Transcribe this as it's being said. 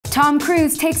Tom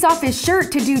Cruise takes off his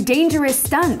shirt to do dangerous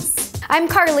stunts. I'm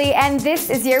Carly, and this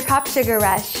is your PopSugar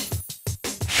Rush.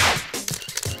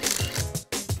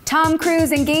 Tom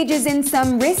Cruise engages in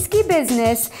some risky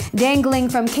business, dangling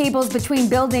from cables between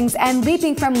buildings and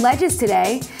leaping from ledges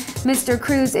today. Mr.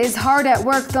 Cruise is hard at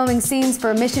work filming scenes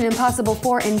for Mission Impossible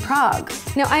 4 in Prague.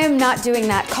 No, I am not doing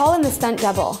that. Call in the stunt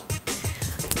double.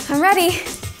 I'm ready.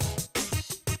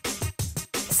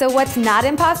 So what's not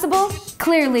impossible?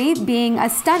 Clearly, being a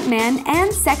stuntman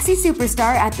and sexy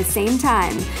superstar at the same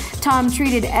time. Tom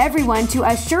treated everyone to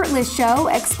a shirtless show,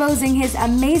 exposing his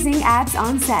amazing abs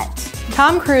on set.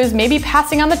 Tom Cruise may be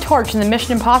passing on the torch in the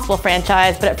Mission Impossible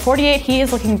franchise, but at 48 he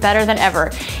is looking better than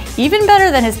ever. Even better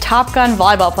than his Top Gun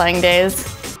volleyball playing days.